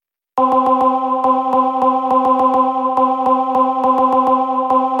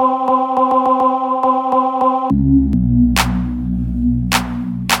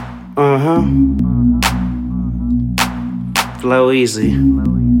FlowEz,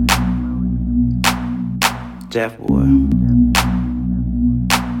 Deaf Boy.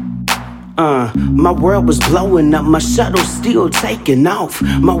 My world was blowing up, my shuttle still taking off.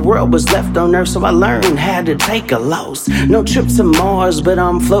 My world was left on Earth, so I learned how to take a loss. No trip to Mars, but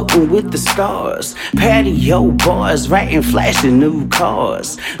I'm floating with the stars. Patio bars, writing flashing new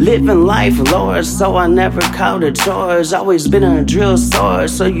cars. Living life large, so I never caught a charge. Always been a drill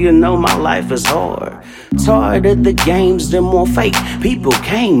sergeant, so you know my life is hard. Tired of the games, the more fake people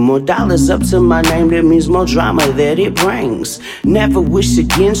came. More dollars up to my name, that means more drama that it brings. Never wish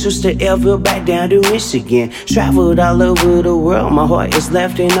again, just to ever back down to Michigan. Traveled all over the world, my heart is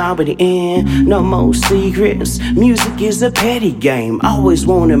left in Albany. And no more secrets, music is a petty game. Always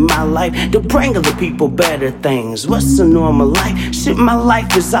wanted my life to bring other people better things. What's a normal life? Shit, my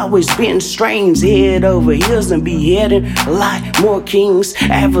life has always been strange. Head over heels and beheading a lot more kings.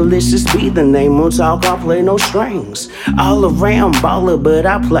 Avaricious be the name, on talk I play no strings. All around baller, but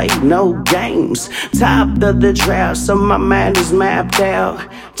I play no games. Top of the draft, so my mind is mapped out.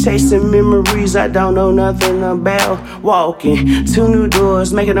 Chasing memories I don't know nothing about. Walking to new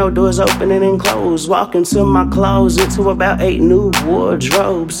doors, making old doors opening and close. Walking to my closet to about 8 new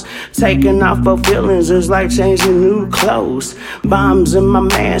wardrobes. Taking off our feelings is like changing new clothes. Bombs in my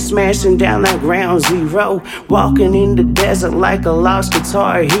man, smashing down like ground zero. Walking in the desert like a lost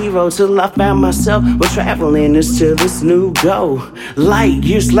guitar hero. Till I found myself, we're traveling this to this new goal. Light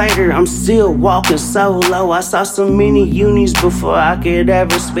years later, I'm still walking solo. I saw so many unis before I could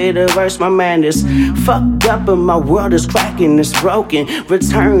ever spit a verse. My mind is fucked up and my world is cracking, it's broken.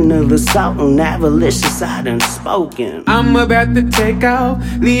 Return of the salt and avaricious I done spoken. I'm about to take off,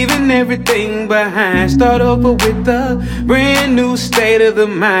 leaving everything behind. Start over with a brand new state of the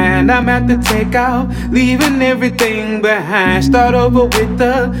mind. I'm about to take off, leaving everything behind. Start over with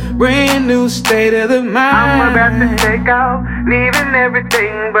a brand new state of the mind. I'm about to take off, leaving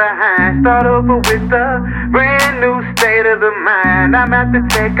everything behind. Start over with a brand new state of the mind. I'm about to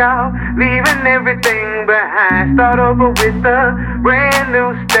take off, leaving everything behind. Start over with a brand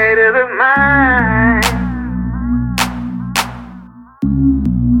new state of the mind.